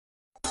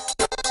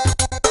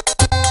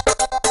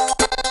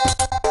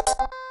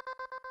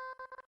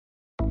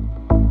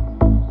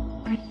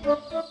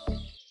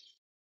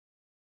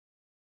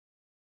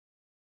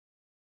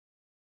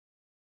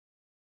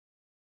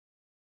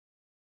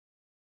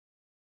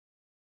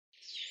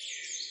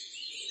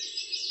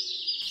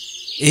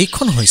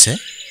এইখন হৈছে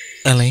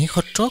এলেঙি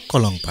সত্ৰ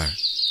কলংপাৰ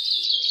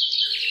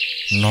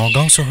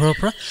নগাঁও চহৰৰ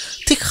পৰা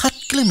ঠিক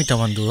 7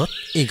 কিলোমিটাৰমান দূৰত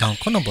এই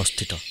গাঁওখন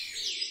অৱস্থিত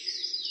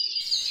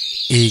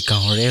এই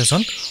গাঁৱৰে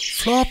এজন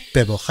ফ্লপ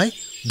ব্যৱসায়ী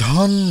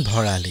ধন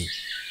ভৰালি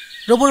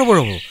ৰব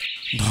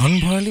ধন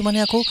ভৰালি মানে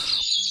আকৌ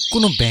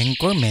কোনো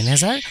বেংকৰ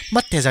মেনেজাৰ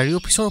বা ট্ৰেজাৰী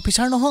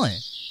অফিচাৰ নহয়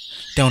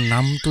তেওঁৰ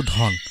নামটো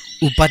ধন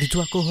উপাধিটো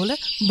আকৌ হলে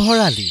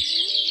ভৰালি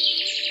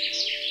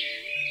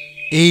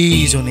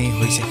এইজনেই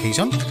হৈছে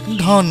সেইজন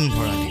ধন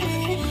ভৰালি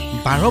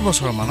 12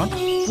 বছৰ মানত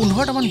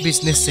 15টামান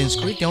বিজনেছ চেঞ্জ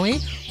কৰি তেওঁ এই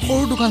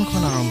সৰু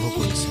দোকানখন আৰম্ভ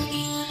কৰিছে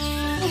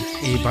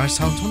এইবাৰ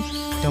চাওঁচোন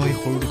তেওঁ এই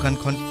সৰু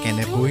দোকানখন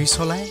কেনেকৈ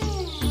চলায়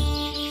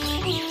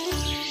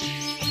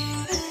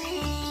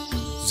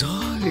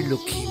জয়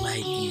লক্ষী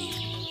মাইকী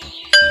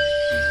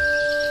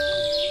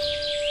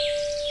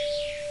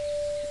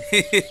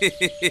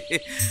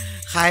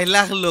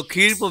খাইলাখ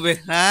লক্ষীৰ পবে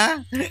হা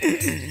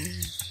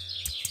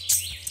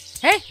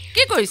হে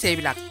কি কৰিছে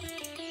এইবিলাক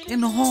এ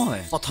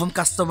নহয় প্ৰথম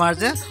কাষ্টমাৰ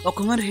যে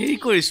অকমান হেৰি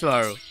কৰিছো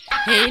আৰু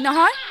হেই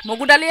নহয়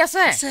মগু দালি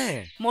আছে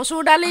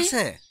মসুৰ দালি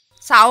আছে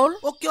চাউল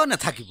ও কিয়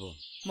নাথাকিব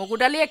মগু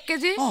দালি 1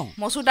 কেজি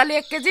মসুৰ দালি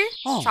 1 কেজি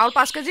চাউল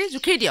 5 কেজি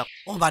জুখি দিয়ক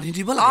ও বান্ধি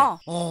দিব লাগে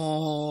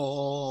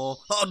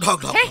ধক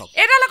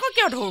এডাল আকৌ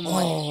কিয় ধৰো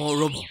মই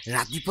ৰব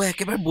ৰাতিপুৱা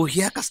একেবাৰে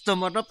বহিয়া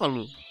কাষ্টমাৰ এটা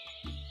পালো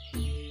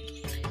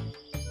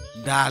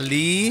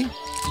দালি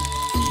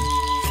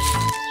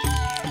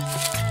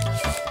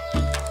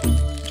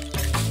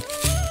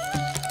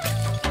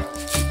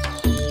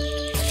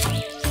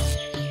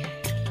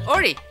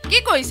অৰি কি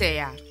কৈছে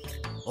ইয়া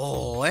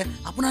ওই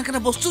আপোনাৰ কেনে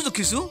বস্তু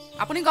জুখিছো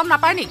আপুনি গম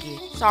নাপায় নেকি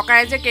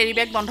চৰকাৰে যে কেৰি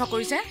বেগ বন্ধ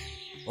কৰিছে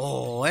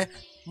ওই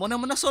মনে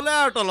মনে চলে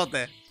আৰু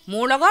তলতে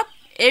মোৰ লগত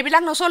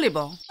এইবিলাক নচলিব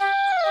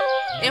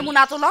এই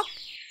মুনাটো লক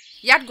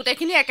ইয়াত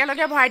গোটেইখিনি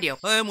একেলগে ভৰাই দিয়ক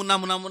এই মুনা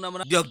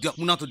দিয়ক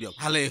মুনাটো দিয়ক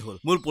ভালেই হ'ল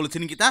মোৰ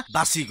পলিথিন কিটা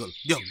বাছি গল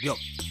দিয়ক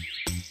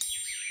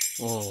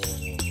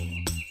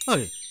ঐ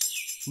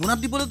মুনাত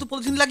দিবলৈ তো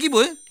পলিথিন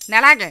লাগিবই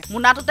নালাগে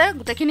মুনাটোতে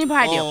গোটেইখিনি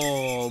ভৰাই দিয়ক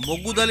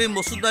মগু দালি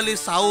মসুৰ দালি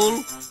চাউল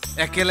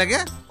একেলগে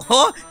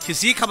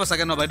খিচি খাব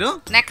চাগে ন বাইদেউ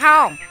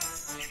নেখাও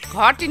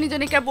ঘৰ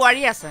তিনিজনীকে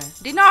বোৱাৰী আছে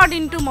দিনৰ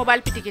দিনটো মোবাইল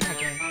পিটিকি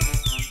থাকে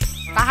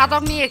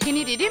তাহাঁতক নি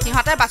এখিনি দি দিম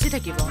সিহঁতে বাচি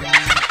থাকিব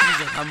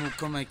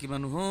মুখ্য মাইকী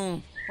মানুহ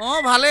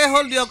ভালেই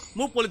হ'ল দিয়ক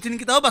মোৰ পলিথিন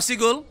কিটাও বাচি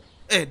গল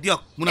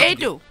দিয়ক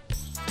এইটো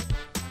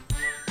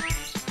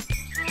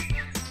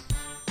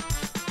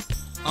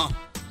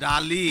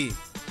দালি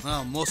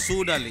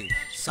মসুৰ দালি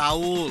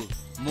চাউল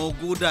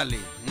মগু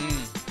দালি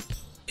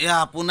এয়া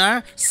আপোনাৰ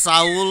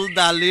চাউল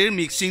দালিৰ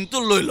মিক্সিংটো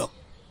লৈ লওক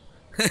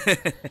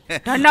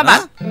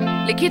ধন্যবাদ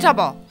লিখি থব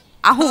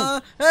আহো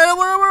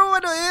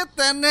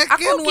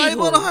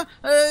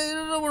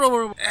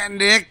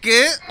এনেকে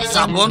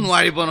যাব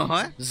নোৱাৰিব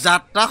নহয়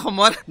যাত্ৰা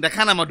সময়ত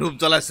দেখা নাই মই ধূপ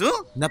জ্বলাইছো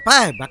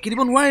নাপায় বাকী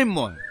দিব নোৱাৰিম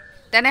মই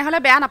তেনেহলে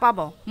বেয়া নাপাব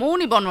ময়ো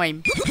নিব নোৱাৰিম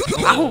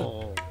আহো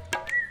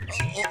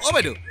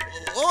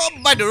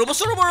বাইদেউ ৰব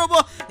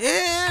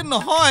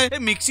নহয়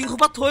মিক্সিং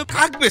সোপা থৈ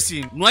কাক বেছি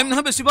নোৱাৰিম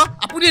নহয় বেচিব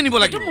আপুনি আনিব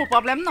লাগিব মোৰ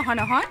প্ৰব্লেম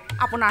নহয়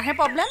আপোনাৰহে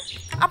প্ৰব্লেম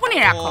আপুনি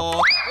ৰাখক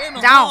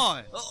যাওঁ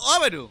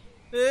বাইদেউ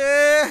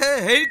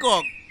হেৰি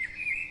কওক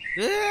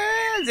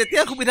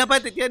যেতিয়া সুবিধা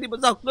পায় তেতিয়া দিব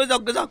যাওক লৈ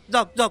যাওক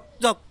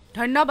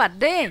ধন্যবাদ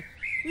দেই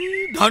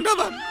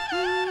ধন্যবাদ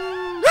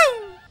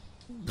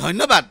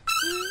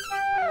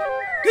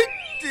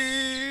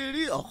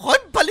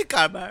অসভ্যালি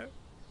কাৰবাৰ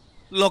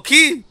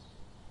লক্ষী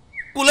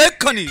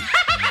কুলক্ষণী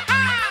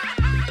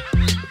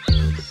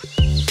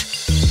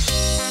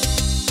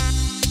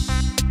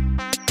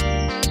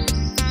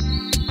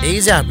এই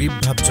যে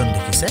আবিৰ্ভাৱজন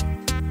দেখিছে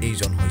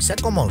এইজন হৈছে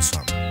কমল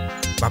শৰ্মা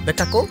বাপেক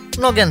আকৌ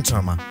নগেন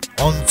শৰ্মা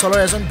অঞ্চলৰ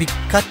এজন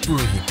বিখ্যাত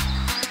পুৰোহিত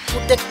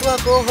পুতেকটো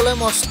আকৌ হলে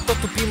মস্ত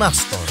টুপি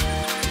মাষ্টৰ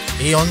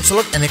এই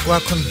অঞ্চলত এনেকুৱা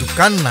এখন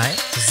দোকান নাই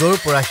য'ৰ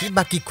পৰা সি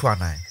বাকী খোৱা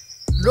নাই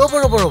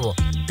ৰব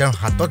তেওঁৰ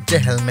হাতত যে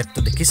হেলমেটটো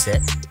দেখিছে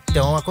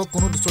তেওঁ আকৌ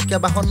কোনো দুচকীয়া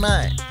বাহন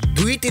নাই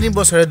 2-3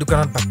 বছৰে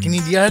দোকানত বাকী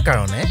নিদিয়াৰ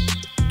কাৰণে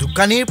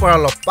দোকানীৰ পৰা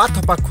লপা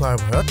থপা খোৱাৰ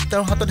ভয়ত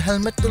তেওঁৰ হাতত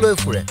হেলমেটটো লৈ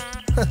ফুৰে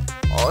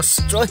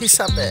অস্ত্ৰ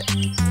হিচাপে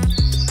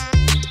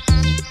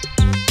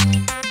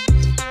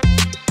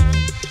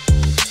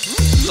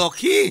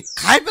লক্ষী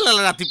খাই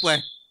পেলালে ৰাতিপুৱাই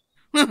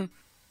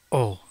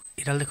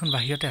এডাল দেখোন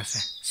বাহিৰতে আছে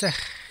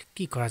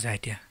কি কৰা যায়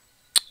এতিয়া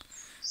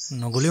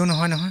নগলেও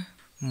নহয়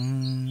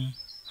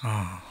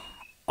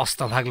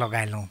অস্ত্ৰভাগ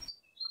লগাই লওঁ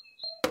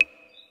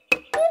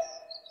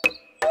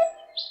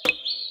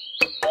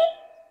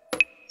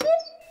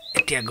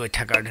এতিয়া গৈ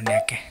থাকাৰ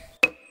ধুনীয়াকে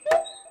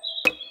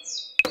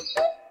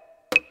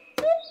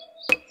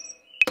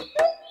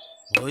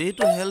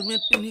এইটো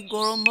হেলমেট পিন্ধি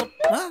গৰমত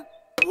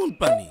কোন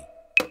পানী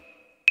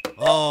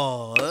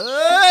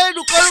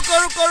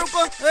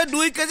रुको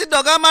 2 केजी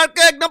दगा मार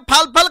के एकदम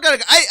फाल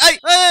करेगा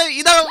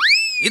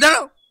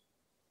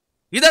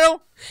इधर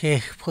आओ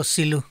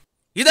फसिलु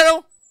इधर आओ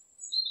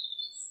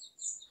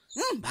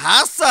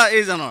भाषा ए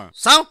जनर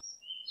साउ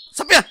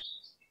सपिया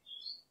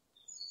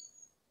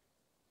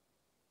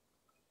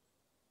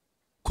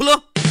खुलो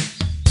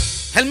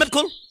हेलमेट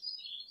खोल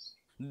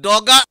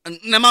दगा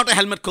नेमाउटे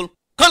हेलमेट खोल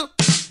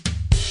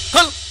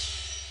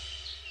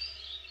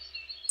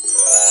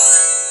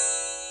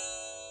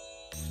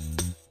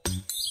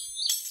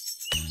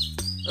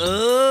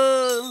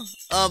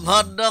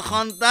অভদ্ৰ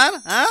সন্তান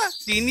হা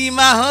 3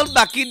 মাহ হল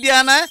বাকি দিয়া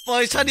নাই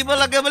পইচা দিব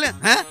লাগে বোলে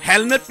হা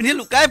হেলমেট পিন্ধি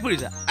লুকাই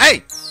ফুৰিছা এই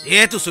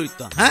এইটো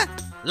চৰিত্ৰ হা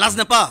লাজ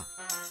নাপা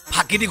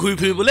ফাঁকি দি ঘূৰি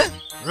ফুৰিবলৈ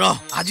ৰহ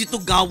আজি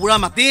তোক গাঁও বুঢ়া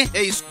মাতি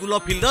এই স্কুলৰ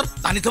ফিল্ডত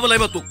টানি থব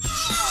লাগিব তোক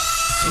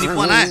চিনি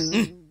পোৱা নাই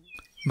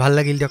ভাল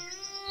লাগিল দিয়ক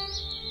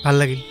ভাল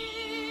লাগিল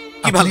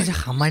আপুনি যে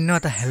সামান্য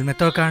এটা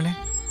হেলমেটৰ কাৰণে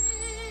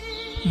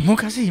মোক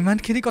আজি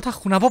ইমানখিনি কথা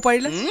শুনাব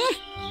পাৰিলে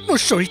মোৰ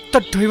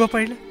চৰিত্ৰত ধৰিব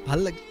পাৰিলে ভাল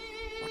লাগিল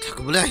কথা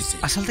ক'বলৈ আহিছে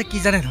আচলতে কি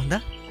জানে ধন্দা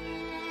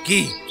কি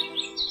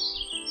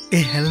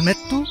এই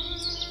হেলমেটটো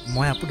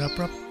মই আপোনাৰ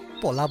পৰা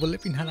পলাবলৈ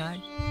পিন্ধা নাই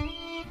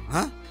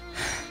হা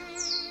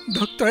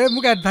ডক্টৰে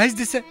মোক এডভাইচ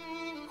দিছে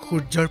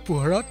সূৰ্যৰ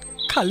পোহৰত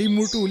খালী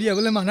মূৰটো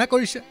উলিয়াবলৈ মানা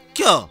কৰিছে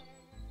কিয়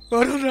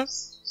অৰৰা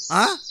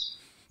হা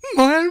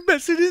মই আৰু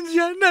বেছি দিন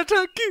জীয়াই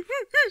নাথাকিম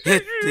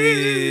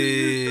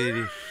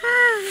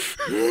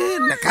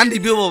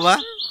নেকান্দিবিও বাবা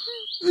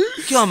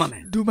কিয় মানে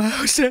 2 মাহ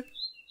হৈছে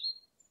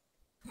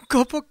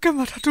ঘপককে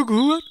মাথাটো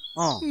ঘূৰোৱাত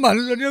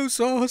মানুহজনীয়ে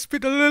ওচৰৰ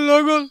হস্পিটেললৈ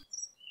লৈ গ'ল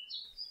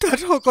তাত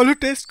সকলো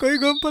টেষ্ট কৰি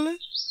গম পালে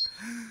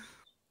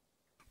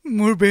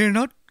মোৰ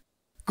ব্ৰেইনত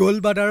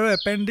গোলবাডাৰ আৰু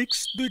এপেণ্ডিক্স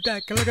দুইটা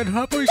একেলগে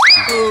ধৰা পৰিছে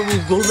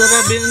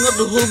গোলবাডাৰ ব্ৰেইনত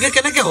হ'লগে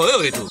কেনেকে হয়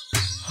এইটো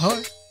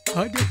হয়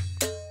হয় দিয়ক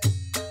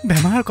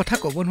বেমাৰৰ কথা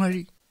ক'ব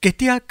নোৱাৰি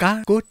কেতিয়া কাৰ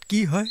ক'ত কি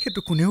হয়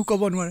সেইটো কোনেও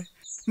ক'ব নোৱাৰে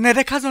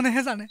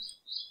নেদেখাজনেহে জানে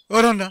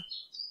অৰন্দা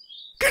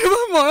কিন্তু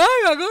মই মৰাৰ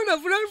আগত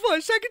আপোনাৰ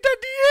পইচাকেইটা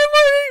দিয়ে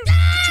মৰিম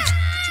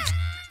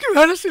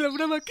কিমান আছিল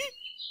আপোনাৰ বাকী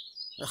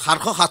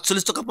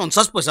 747 টকা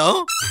 50 পইচা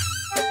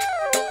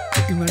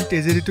ইমান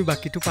তেজেৰিটো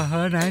বাকীটো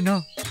পাহৰা নাই ন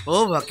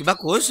কিবা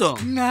কৈছ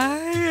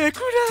নাই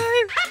একো নাই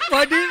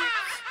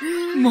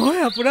মই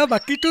আপোনাৰ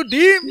বাকীটো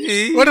দিম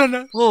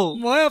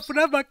মই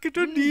আপোনাৰ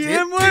বাকীটো দিয়ে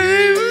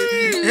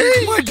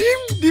মই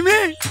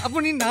দিমেই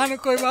আপুনি না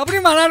নকৰিব আপুনি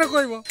মানা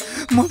নকৰিব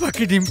মই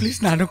বাকী দিম প্লিজ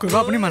না নকৰিব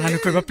আপুনি মানা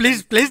নকৰিব প্লিজ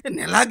প্লিজ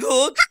নেলাগে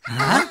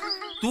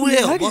তোৰ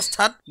এই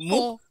অৱস্থাত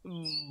মোক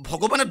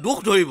ভগৱানে দুখ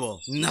ধৰিব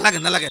নালাগে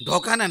নালাগে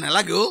দৰকাৰ নাই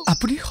নালাগে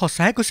আপুনি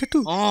সঁচাই কৈছেতো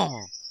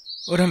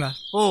অৰনা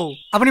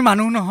আপুনি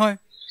মানুহ নহয়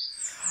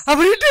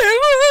আপুনি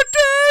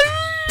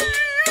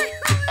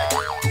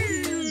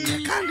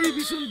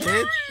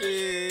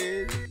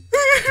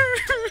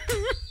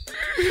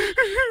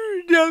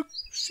দিয়ক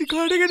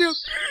শিখৰ দেখে দিয়ক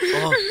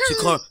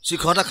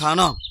শিখৰ এটা খা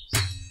ন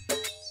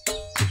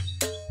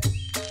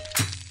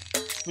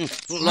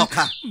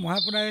মই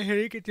আপোনাৰ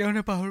হেৰি কেতিয়াও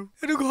নাপাহৰো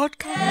এইটো ঘৰত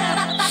খা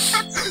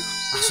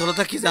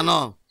আচলতে কি জান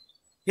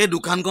এই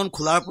দোকানখন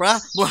খোলাৰ পৰা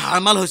বৰ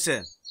হাৰমাল হৈছে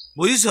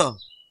বুজিছ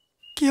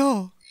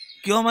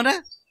কিয় মানে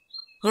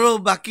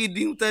বাকী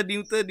দিওঁতে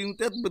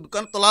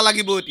দোকান তলা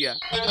লাগিব এতিয়া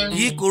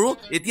কি কৰো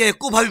এতিয়া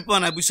একো ভাবি পোৱা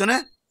নাই বুজিছনে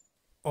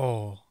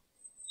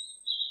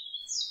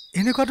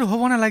এনেকুৱাটো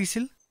হ'ব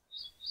নালাগিছিল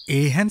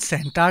এইহেন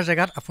চেণ্টাৰ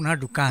জেগাত আপোনাৰ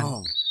দোকান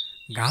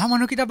গাঁৱৰ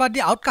মানুহকেইটা বাদ দি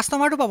আউট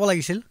কাষ্টমাৰটো পাব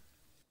লাগিছিল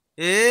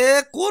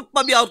ক'ত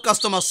পাবি আউট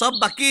কাষ্টমাৰ চব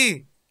বাকী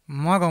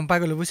মই গম পাই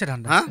গলো বুজিছে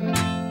ধান্দা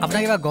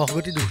আপোনাৰ কিবা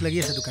গহগতি দুখ লাগি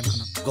আছে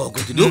দোকানখনত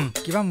গহগতি দুখ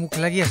কিবা মুখ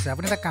লাগি আছে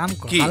আপুনি এটা কাম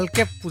কৰক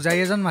ভালকে পূজাৰী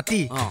এজন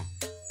মাতি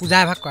পূজা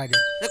এভাগ কৰাই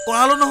দিয়ক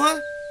কৰালো নহয়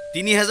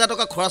 3000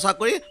 টকা খৰচা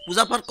কৰি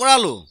পূজা পাঠ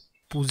কৰালো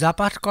পূজা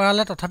পাঠ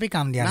কৰালে তথাপি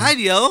কাম দিয়া নাই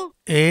দিয়াও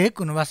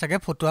কোনোবা চাগে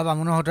ফটুৱা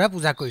বামুণৰ হতুৱাই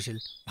পূজা কৰিছিল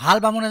ভাল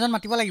বামুণ এজন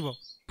মাতিব লাগিব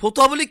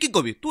ফটুৱা বুলি কি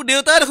কবি তোৰ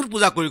দেউতাই দেখোন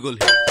পূজা কৰি গ'ল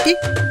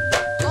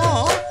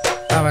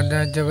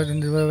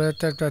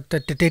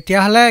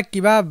তেতিয়াহ'লে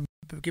কিবা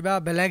কিবা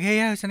বেলেগ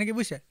হেৰিয়া হৈছে নেকি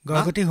বুজিছে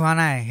গহগতি হোৱা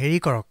নাই হেৰি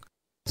কৰক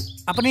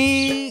আপুনি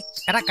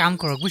এটা কাম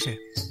কৰক বুজিছে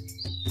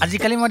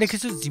আজিকালি মই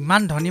দেখিছোঁ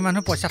যিমান ধনী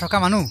মানুহ পইচা থকা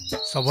মানুহ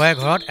চবৰে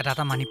ঘৰত এটা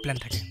এটা মানি প্লেন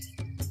থাকে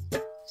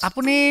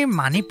আপুনি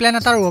মানি প্লেন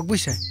এটা ৰুৱক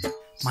বুজিছে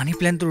মানি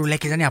প্লেনটো ৰুলে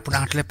কিজানি আপোনাৰ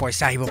হাতলৈ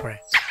পইচা আহিব পাৰে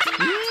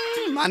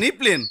মানি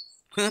প্লেন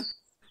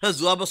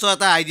যোৱা বছৰ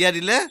এটা আইডিয়া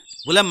দিলে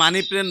বোলে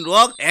মানি প্লেন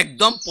ৰুৱক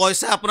একদম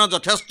পইচা আপোনাৰ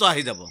যথেষ্ট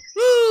আহি যাব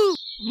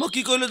মই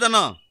কি কৰিলো জান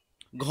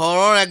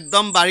ঘৰৰ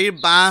একদম বাৰীৰ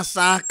বাঁহ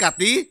চাহ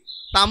কাটি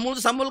তামোল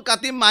চামোল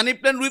কাটি মানি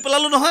প্লেন ৰুই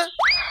পেলালো নহয়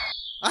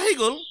আহি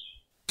গ'ল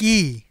কি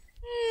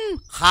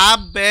সাপ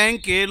বেং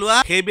কেৰুৱা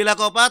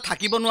সেইবিলাকৰ পৰা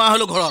থাকিব নোৱাৰা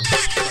হলো ঘৰত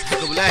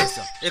ক'বলৈ আহিছ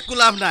একো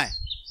লাভ নাই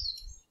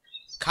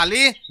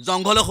খালি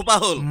জংঘলে খোপা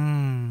হ'ল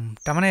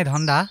তাৰমানে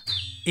ধন্দা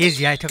এই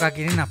জীয়াই থকা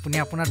কেইদিন আপুনি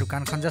আপোনাৰ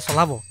দোকানখন যে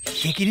চলাব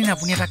সেইকেইদিন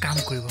আপুনি এটা কাম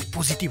কৰিব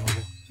পজিটিভ হ'ব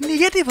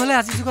নিগেটিভ হ'লে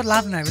আজিৰ যুগত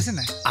লাভ নাই বুজিছে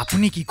নাই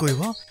আপুনি কি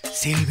কৰিব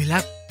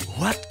চেলবিলাক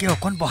হোৱাতকে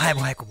অকণ বহাই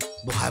ক'ব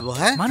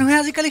বহাই মানুহে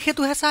আজিকালি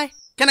সেইটোহে চাই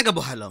কেনেকে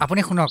বহাই লওঁ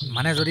আপুনি শুনক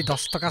মানে যদি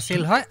 10 টকা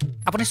চেল হয়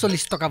আপুনি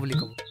 40 টকা বুলি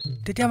ক'ব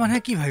তেতিয়া মানুহে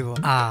কি ভাবিব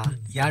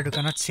ইয়াৰ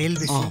দোকানত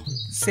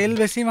চেল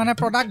বেছি মানে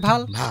প্ৰডাক্ট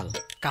ভাল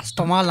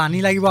কাষ্টমাৰ লানি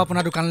লাগিব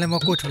আপোনাৰ দোকানলৈ মই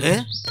কৈ থ'লে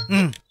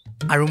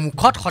আৰু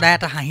মুখত সদায়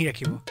এটা হাঁহি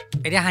ৰাখিব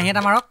এতিয়া হাঁহি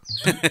এটা মাৰক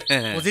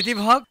পজিটিভ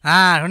হওক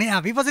ধুনীয়া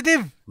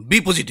বি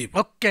পজিটিভ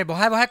অ'কে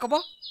বহাই ক'ব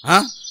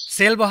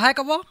চেল বহাই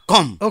ক'ব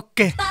কম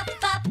অ'কে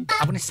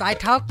আপুনি চাই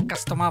থাকক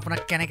কাষ্টমাৰ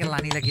আপোনাক কেনেকে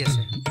লানি লাগি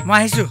আছে মই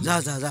আহিছো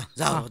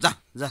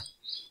যা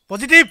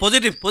পজিটিভ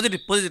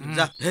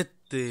যা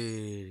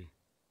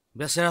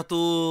বেচেৰাটো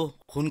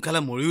সোনকালে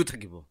মৰিও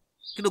থাকিব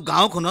কিন্তু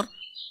গাঁওখনত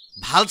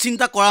ভাল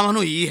চিন্তা কৰা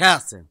মানুহ ইহে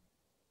আছে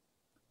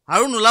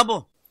আৰু নোলাব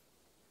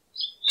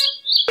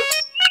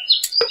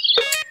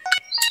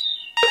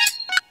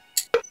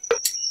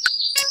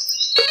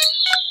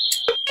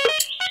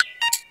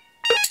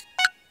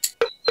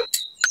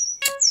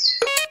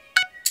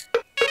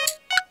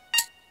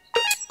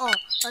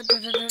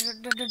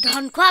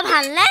ধন খোৱা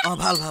ভালনে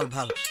ভাল ভাল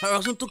ভাল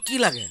ৰচোন তোক কি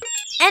লাগে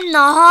এ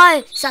নহয়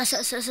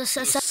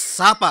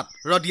চাহপাত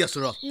দি আছো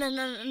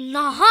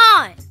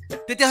নহয়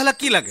তেতিয়াহ'লে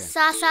কি লাগে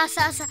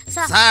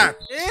ছাৰ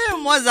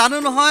মই জানো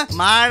নহয়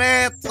মাৰে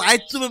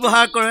টাইটটো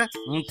ব্যৱহাৰ কৰে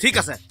ঠিক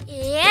আছে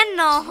এ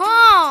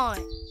নহয়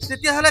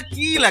তেতিয়াহ'লে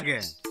কি লাগে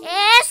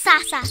এ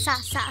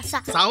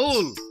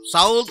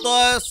চাউল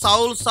তই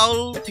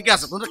চাউল ঠিকে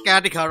আছে তহঁতে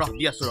কেৰাটি খা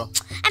দি আছো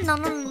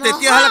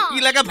তেতিয়াহ'লে কি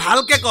লাগে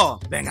ভালকে ক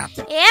বেঙা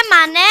এ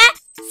মানে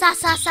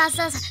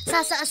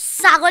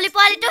ছাগলী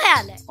পোৱালিটো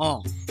হেৰালে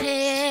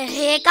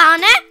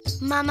সেইকাৰণে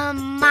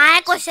মায়ে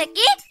কৈছে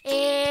কি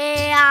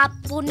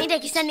আপুনি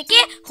দেখিছে নেকি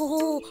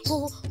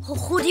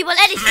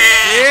সুধিবলৈ দিছে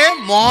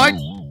মই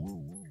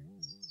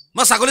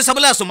ছাগলী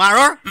চাবলৈ আছো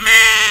মাৰৰ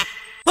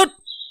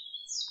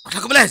কথা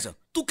কবলৈ আহিছ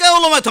তোকে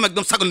ওলমাই থম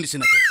একদম ছাগলী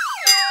নিচিনাকে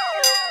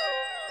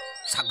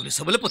ছাগলী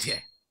চাবলৈ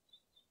পঠিয়াই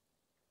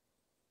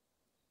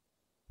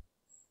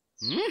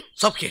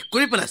চব শেষ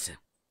কৰি পেলাইছে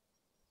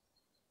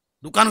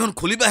দোকানখন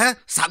খুলিবাহে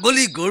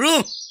ছাগলী গৰু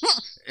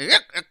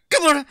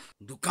একেবাৰে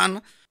দোকান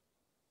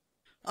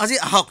আজি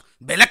আহক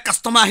বেলেগ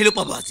কাষ্টমাৰ আহিলেও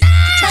পাব আজি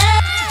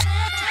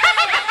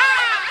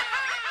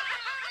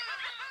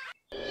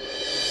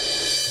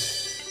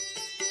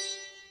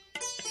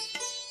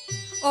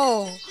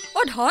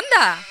ধন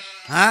দা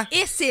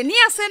এই চেনি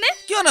আছে নে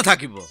কিয়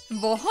নাথাকিব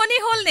বহনি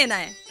হল নে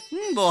নাই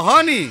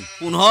বহনি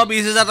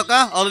 15-20 হাজাৰ টকা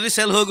অলৰেডি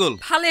চেল হৈ গ'ল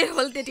ভালে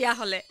হল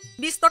তেতিয়াহ'লে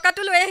 20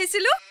 টকাটো লৈ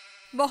আহিছিলো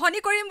বহনি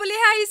কৰিম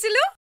বুলিহে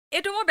আহিছিলো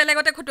এইটো মই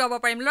বেলেগতে খুটুৱাব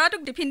পাৰিম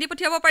ল'ৰাটোক টিফিন দি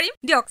পঠিয়াব পাৰিম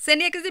দিয়ক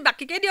চেনি 1 কেজি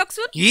বাকিকে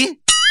দিয়কচোন কি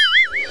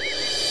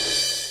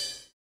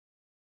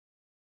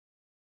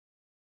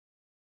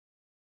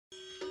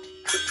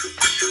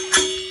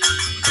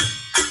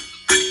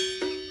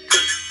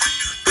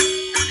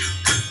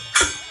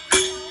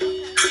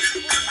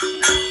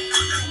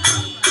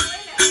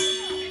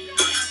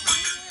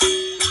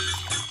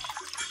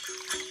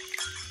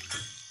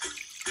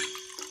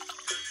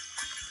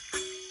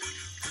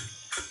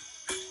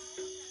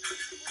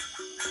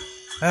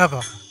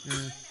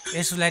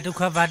এই চুলাইটো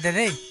খোৱা বাদ দে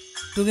দেই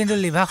তোৰ কিন্তু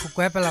লিভাৰ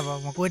শুকুৱাই পেলাব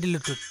মই কৈ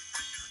দিলোঁ তোক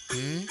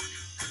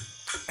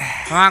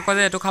মই আকৌ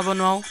যে এইটো খাব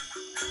নোৱাৰো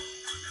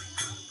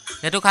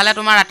এইটো খালে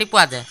তোমাৰ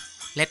ৰাতিপুৱা যে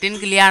লেট্ৰিন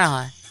ক্লিয়াৰ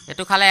নহয়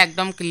এইটো খালে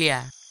একদম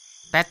ক্লিয়াৰ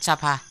পেট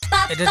চাফা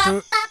এইটো তোৰ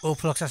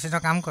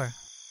অ'ফ্লক্সাচিনৰ কাম কৰে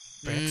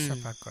পেট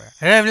চাফা কৰে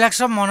এইবিলাক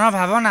চব মনৰ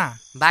ভাৱনা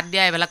বাদ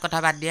দিয়া এইবিলাক কথা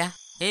বাদ দিয়া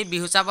এই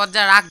বিহু চাপত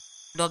যে ৰাগ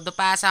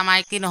দবদপাই আছে আমাৰ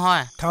কি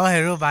নহয়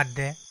হেৰো বাদ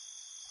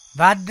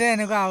দে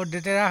এনেকুৱা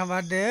আউটডেটেড ৰাস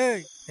বাদ দে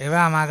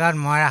এইবাৰ আমাৰ গাঁৱত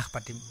মই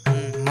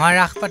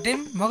ৰাস পাতিম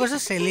মই কৈছোঁ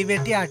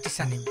চেলিব্ৰিটি আৰ্টিষ্ট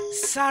আনিম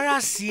চাৰা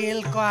চিএল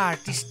কোৱা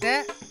আৰ্টিষ্টে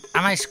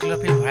আমাৰ স্কুলৰ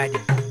ফিল্ড ভৰাই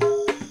দিম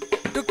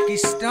তোক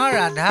কৃষ্ণ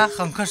ৰাধা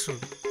শংখচূড়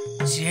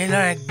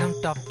চিএলৰ একদম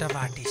টপ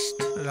আৰ্টিষ্ট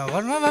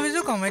লগত মই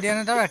ভাবিছোঁ কমেডিয়ান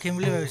এটাও ৰাখিম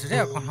বুলি ভাবিছোঁ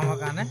দেই অকণ সময়ৰ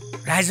কাৰণে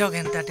ৰাইজক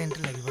এণ্টাৰটেইনটো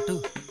লাগিবতো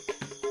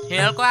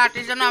চিএল কোৱা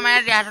আৰ্টিষ্টজনো আমাৰ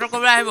ইয়াত ৰিহাৰ্চেল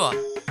কৰিবলৈ আহিব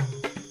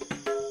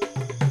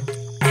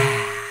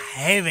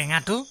সেই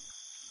বেঙাটো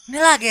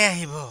নেলাগে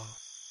আহিব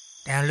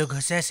তেওঁলোক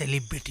হৈছে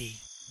চেলিব্ৰিটি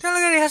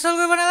তেওঁলোকে ৰিহাৰ্চেল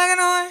কৰিব নালাগে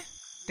নহয়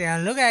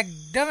তেওঁলোক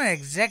একদম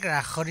একজেক্ট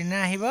ৰাসৰ দিনা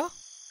আহিব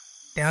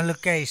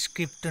তেওঁলোকে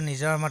স্ক্ৰিপ্টটো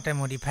নিজৰ মতে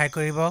মডিফাই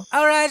কৰিব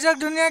আৰু ৰাইজক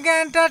ধুনীয়াকৈ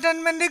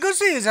এণ্টাৰটেইনমেণ্ট দি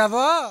গুচি যাব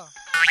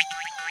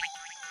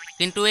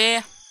কিন্তু এই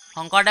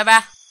শংকৰদেৱা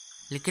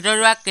লিখিত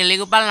যোৱা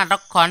কেলিগোপাল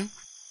নাটকখন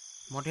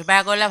মডিফাই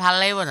কৰিলে ভাল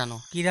লাগিব জানো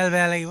কিডাল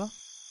বেয়া লাগিব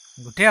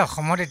গোটেই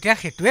অসমত এতিয়া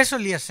সেইটোৱে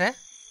চলি আছে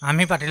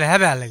আমি পাতিলেহে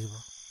বেয়া লাগিব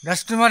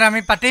 10 টিমত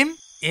আমি পাতিম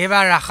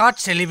এইবাৰ ৰাসত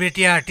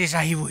চেলিব্ৰিটি আৰ্টিষ্ট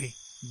আহিবই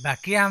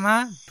বাকী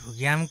আমাৰ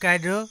ভুগিয়াম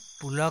কাইদেউ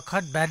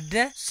পুলকত বাদ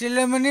দে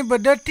চিলেমনি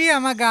বদতি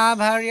আমাৰ গাঁৱৰ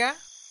ভাৱৰীয়া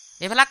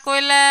এইবিলাক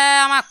কৰিলে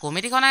আমাৰ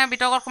কমিটিখনে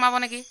বিতৰ্কত সোমাব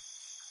নেকি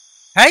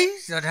হেই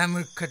জধা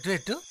মূৰ্খটো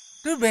এইটো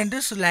তোৰ ব্ৰেইনটো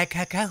চুলাই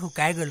খাই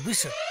শুকাই গ'ল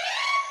বুজিছ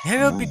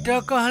সেইবোৰ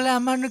বিতৰ্ক হ'লে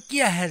আমাৰনো কি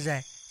আহে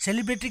যায়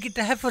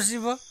চেলিব্ৰিটিকেইটাহে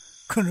ফচিব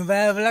কোনোবাই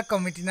এইবিলাক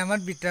কমিটি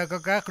নামত বিতৰ্ক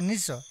কৰা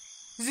শুনিছ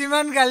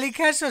যিমান গালি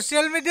খাই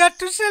ছ'চিয়েল মিডিয়াত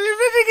তোৰ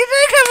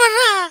চেলিব্ৰিটিকেইটাই খাব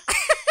না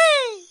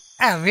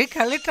আমি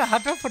খালি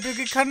তাহাঁতৰ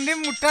ফটোকেইখন দি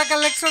মোটা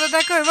কালেকশ্যন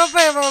এটা কৰিব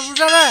পাৰিব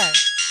বুজা নাই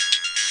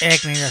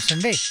 1 মিনিট আছোন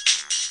দেই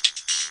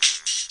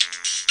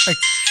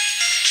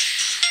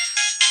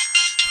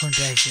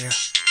ফোনটো আহিছে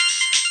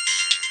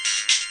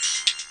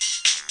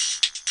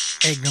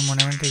একদম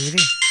মনে মনে থাকিবি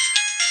দেই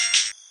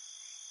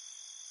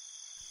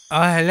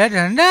হেল্ল'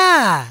 ধন্দা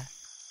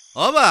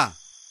বা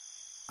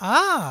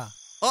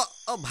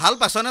অ ভাল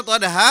পাইছনে তই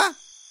দেহা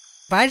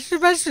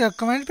পাইছো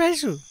অকণমান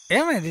পাইছো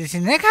এই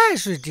মেডিচিনে খাই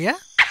আছো এতিয়া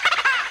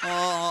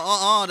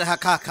দেহা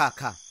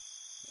খা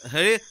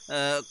হেৰি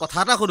কথা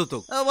এটা সুধো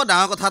তোক বৰ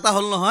ডাঙৰ কথা এটা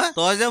হ'ল নহয়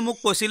তই যে মোক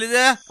কৈছিলি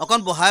যে অকণ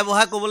বহাই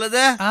ক'বলৈ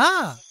যে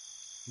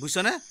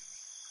বুজিছনে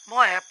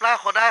মই এপ্লাই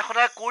সদায়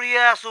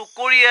কৰিয়ে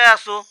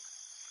আছো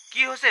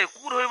কি হৈছে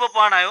একো ধৰিব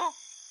পৰা নাই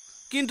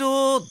কিন্তু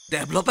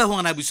ডেভেলপে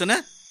হোৱা নাই বুজিছনে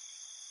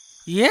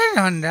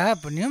ধন্দা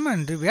আপুনিও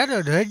মানুহটো বিৰাট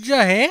অধৈৰ্য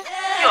হে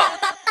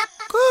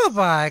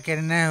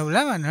একেদিনাই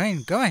বোলা মানুহৰ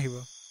ইনকাম আহিব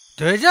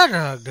ধৈৰ্য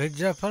ধৰক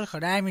ধৈৰ্যৰ ফল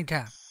সদায়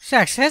মিঠা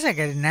চাকচেছ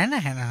একেদিনাই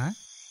নাহে নহয়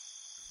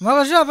মই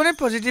কৈছো আপুনি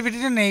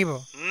পজিটিভিটিটো নেইব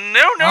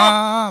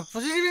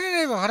পজিটিভিটি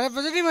নেইব সদায়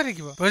পজিটিভ হৈ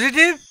থাকিব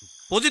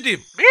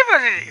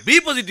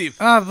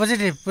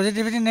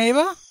পজিটিভিটি নেইব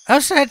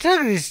আৰু চাই থাক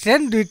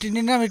ৰিচেণ্ট 2-3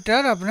 দিনৰ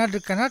ভিতৰত আপোনাৰ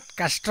দোকানত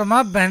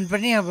কাষ্টমাৰ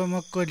বানপানী হ'ব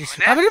মই কৈ দিছো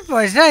আপুনি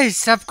পইচা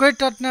হিচাপ কৰি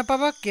তত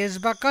নাপাব কেছ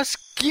বাকচ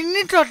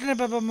কিনি তত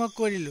নাপাব মই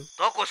কৈ দিলো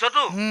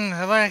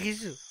হ'ব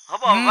ৰাখিছো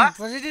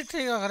পজিটিভ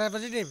থাকিব সদায়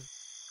পজিটিভ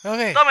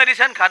অ'কে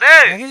মেডিচিন খা দে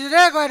ৰাখিছো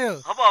দে কৈ দিওঁ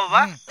হ'ব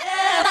বাবা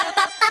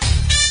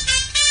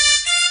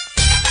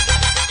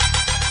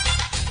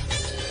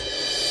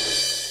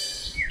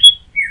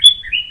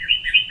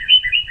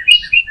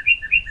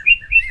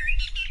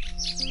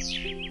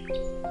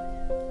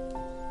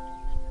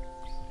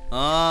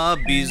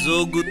বিজু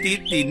গুটি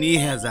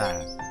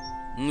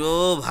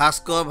 3000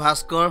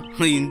 ভাস্কৰ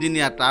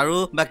ইঞ্জিনিয়াৰ তাৰো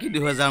বাকী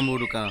 2000 মোৰ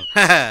দোকানত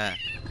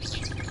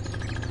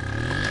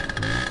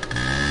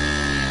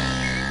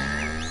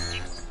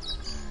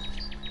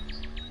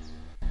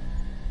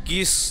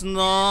কৃষ্ণ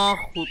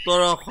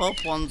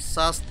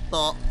 1750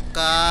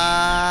 টকা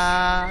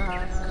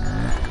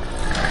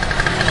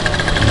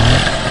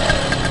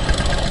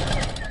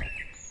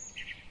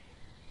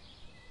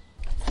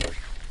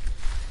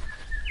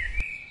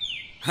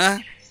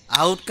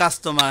আউট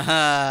কাষ্টমাৰ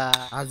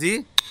আজি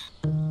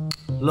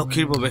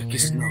লক্ষীৰ বাবে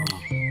কৃষ্ণ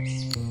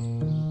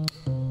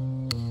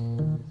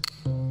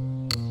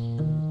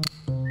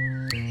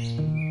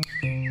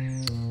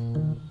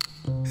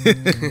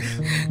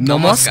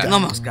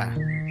নমস্কাৰ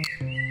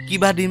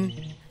কিবা দিম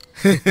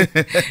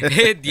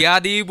দিয়া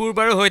দিবোৰ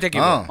বাৰু হৈ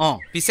থাকিব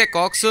পিছে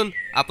কওকচোন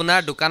আপোনাৰ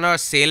দোকানৰ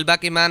চেল বা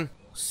কিমান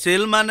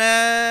চেল মানে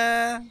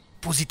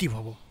পজিটিভ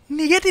হ'ব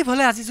নিগেটিভ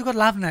হ'লে আজি যুগত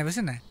লাভ নাই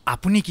বুজিছে নাই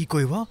আপুনি কি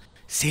কৰিব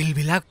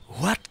চেলবিলাক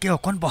হোৱাতকে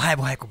অকণ বহাই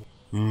ক'ব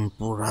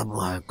পুৰা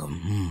বহাই কম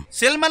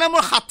চেল মানে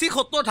মোৰ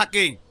 60-70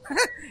 থাকেই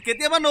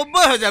কেতিয়াবা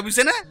 90 হৈ যায়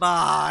বুজিছেনে বা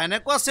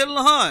এনেকুৱা চেল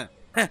নহয়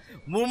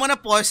মোৰ মানে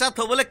পইচা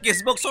থবলৈ কেছ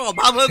বক্সৰ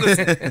অভাৱ হৈ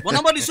গৈছে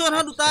বনাব দিছো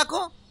নহয় দুটা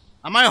আকৌ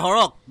আমাৰ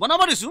হৰক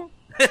বনাব দিছো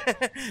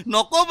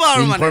নকব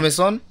আৰু মানে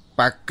ইনফৰমেশ্যন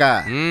পাক্কা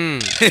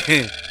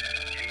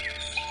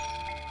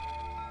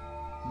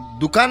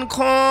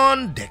দোকানখন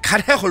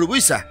দেখাতহে সৰু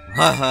বুজিছা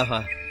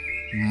হয়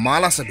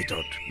মাল আছে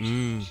ভিতৰত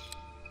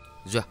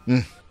যোৱা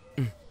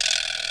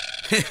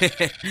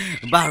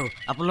বাৰু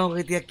আপোনালোকক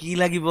এতিয়া কি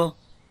লাগিব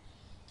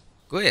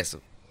কৈ আছো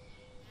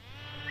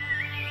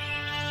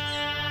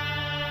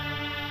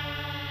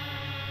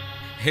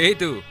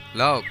সেইটো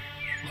লওক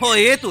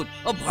এইটো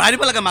ভৰাই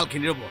দিব লাগে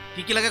মালখিনি ৰ'ব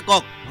কি লাগে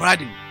কওক ভৰাই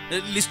দিম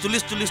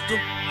লিষ্টটো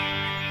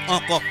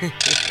কওক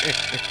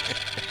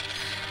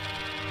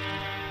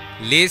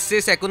লিষ্ট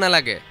একো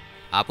নালাগে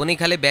আপুনি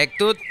খালি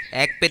বেগটোত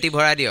 1 পেটি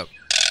ভৰাই দিয়ক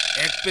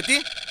 1 পেটি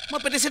মই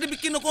পেটি চেটি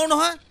বিক্ৰী নকৰোঁ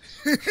নহয়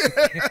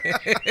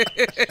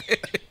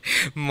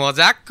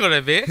মজাক কৰে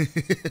বে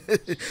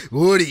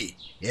ঘড়ী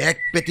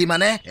 1 পেটি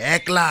মানে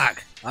 1 লাখ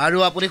আৰু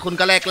আপুনি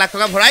সোনকালে 1 লাখ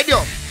টকা ভৰাই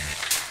দিয়ক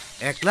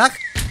 1 লাখ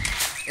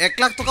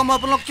টকা মই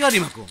আপোনাক কিয়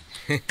দিম আকৌ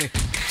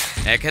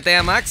এখেতে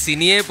আমাক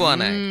চিনিয়ে পোৱা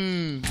নাই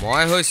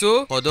মই হৈছো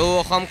সদৌ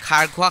অসম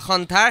খাৰখোৱা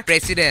সন্থাৰ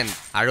প্ৰেচিডেণ্ট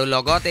আৰু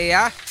লগত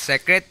এয়া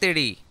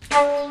ছেক্ৰেটেৰী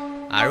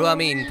আৰু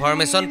আমি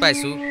ইনফৰমেশ্যন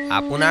পাইছো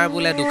আপোনাৰ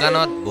বোলে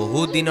দোকানত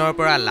বহুত দিনৰ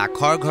পৰা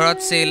লাখৰ ঘৰত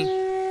চেল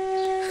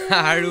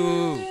আৰু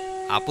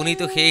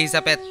আপুনিতো সেই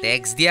হিচাপে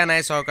টেক্স দিয়া নাই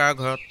চৰকাৰৰ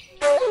ঘৰত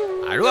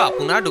আৰু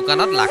আপোনাৰ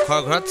দোকানত লাখৰ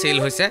ঘৰত চেল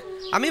হৈছে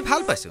আমি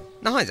ভাল পাইছো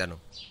নহয় জানো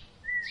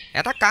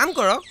এটা কাম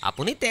কৰক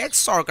আপুনি টেক্স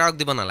চৰকাৰক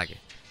দিব নালাগে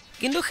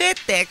কিন্তু সেই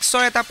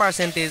টেক্সৰ এটা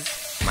পাৰ্চেণ্টেজ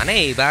মানে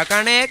এইবাৰ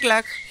কাৰণে 1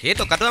 লাখ সেই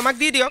টকাটো আমাক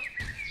দি দিয়ক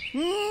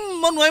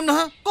মই নোৱাৰিম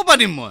নহয় ক'পা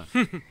দিম মই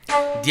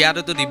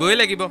দিয়াটোতো দিবই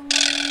লাগিব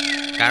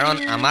কাৰণ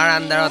আমাৰ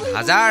আণ্ডাৰত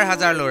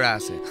হাজাৰ ল'ৰা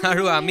আছে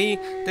আৰু আমি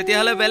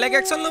তেতিয়াহ'লে বেলেগ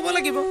একশ্যন ল'ব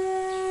লাগিব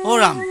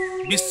ৰাম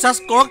বিশ্বাস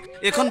কৰক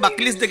এইখন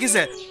বাকলিষ্ট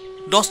দেখিছে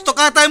 10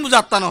 টকা এটাই মোৰ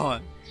যাত্ৰা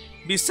নহয়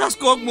বিশ্বাস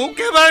কৰক মোক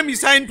একেবাৰে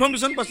মিছা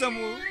ইনফৰমেশ্যন পাইছে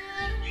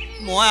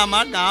মই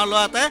আমাৰ গাঁৱৰ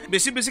ল'ৰা এটাই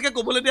বেছিকৈ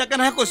ক'বলৈ দিয়াকে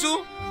নহয় কৈছোঁ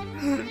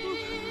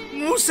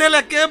মোৰ চেল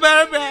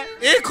একেবাৰে বেয়া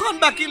এইখন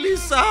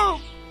বাকলিষ্ট চাওক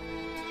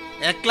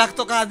 1 লাখ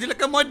টকা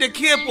আজিলৈকে মই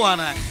দেখিয়ে পোৱা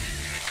নাই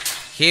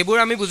সেইবোৰ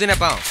আমি বুজি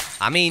নাপাওঁ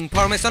আমি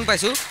ইনফৰমেশ্যন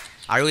পাইছোঁ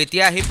আৰু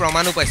এতিয়া আহি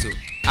প্ৰমাণো পাইছোঁ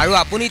আৰু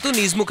আপুনিতো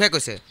নিজ মুখে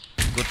কৈছে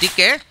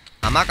গতিকে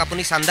আমাক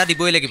আপুনি চান্দা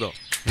দিবই লাগিব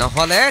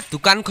নহ'লে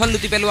দোকানখন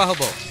লুটি পেলোৱা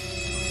হ'ব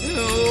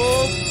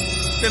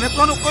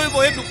তেনেকুৱা নকৰিব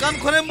এই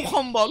দোকানখনে মোক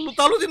সম্ভৱ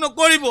লুটালুটি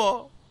নকৰিব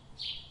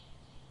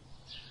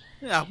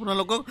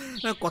আপোনালোকক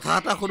কথা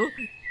এটা সোধো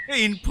এই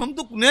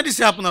ইনফৰ্মটো কোনে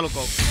দিছে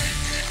আপোনালোকক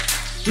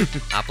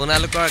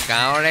আপোনালোকৰ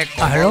গাঁৱৰে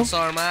কমল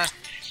শৰ্মা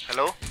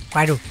হেল্ল'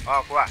 পাইৰো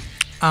কোৱা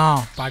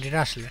পাৰ্টি এটা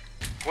আছিলে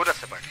ক'ত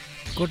আছে পাৰ্টি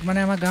ক'ত মানে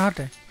আমাৰ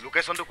গাঁৱতে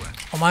লোকেশ্যনটো কোৱা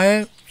আমাৰ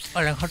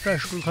ৰেংঘৰটোৰ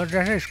স্কুলখনতে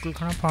আছে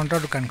স্কুলখনৰ ফ্ৰণ্টৰ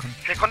দোকানখন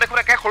সেইখন দেখোন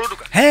একে সৰু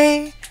দোকান হেই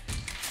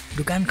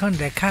দোকানখন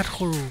দেখাত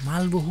সৰু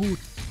মাল বহুত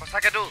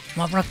সঁচাকেতো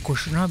মই আপোনাক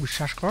কৈছোঁ নহয়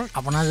বিশ্বাস কৰক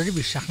আপোনাৰ যদি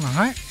বিশ্বাস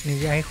নহয়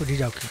নিজে আহি সুধি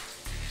যাওক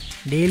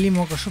ডেইলি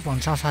মই কৈছোঁ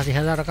 50-60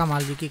 হাজাৰ টকা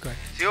মাল বিক্ৰী কৰে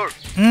চিয়'ৰ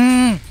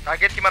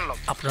টাৰ্গেট কিমান ল'ম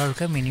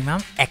আপোনালোকে মিনিমাম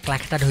 1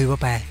 লাখ এটা ধৰিব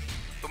পাৰে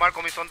তোমাৰ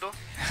কমিশ্যনটো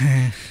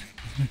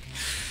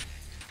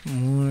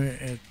মোৰ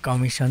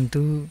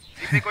কমিশ্যনটো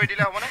জিপে কৰি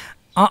দিলে হ'বনে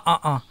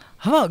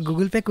হ'ব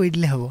গুগল পে' কৰি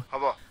দিলে হ'ব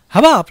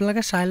হ'ব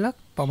আপোনালোকে চাই লওক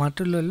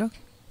প্ৰমাণটো লৈ লওক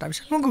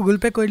তাৰপিছত মই গুগল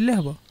পে' কৰি দিলে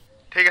হ'ব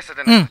ঠিক আছে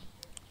তেনে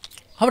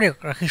হ'ব দিয়ক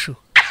ৰাখিছোঁ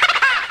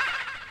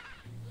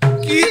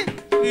কি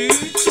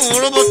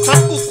চোৰ বচ্চা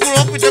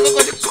কুকুৰৰ পিতেকক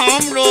কৈছে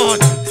খাম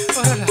ৰজ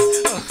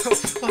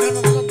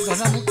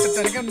মোক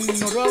তেনেকৈ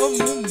নৰুৱাব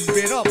মোৰ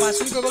বেৰৰ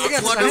অপাৰেশ্যন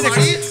কৰিবলগীয়া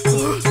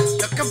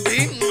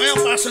মই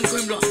অপাৰেশ্যন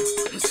কৰিম ৰ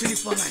চিনি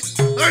পোৱা নাই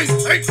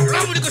ৰ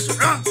বুলি কৈছো ৰ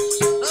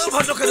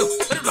ভদ্ৰ খেলো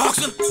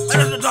ধকচোন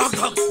ধক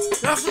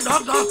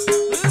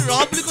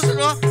বুলি কৈছো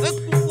ৰ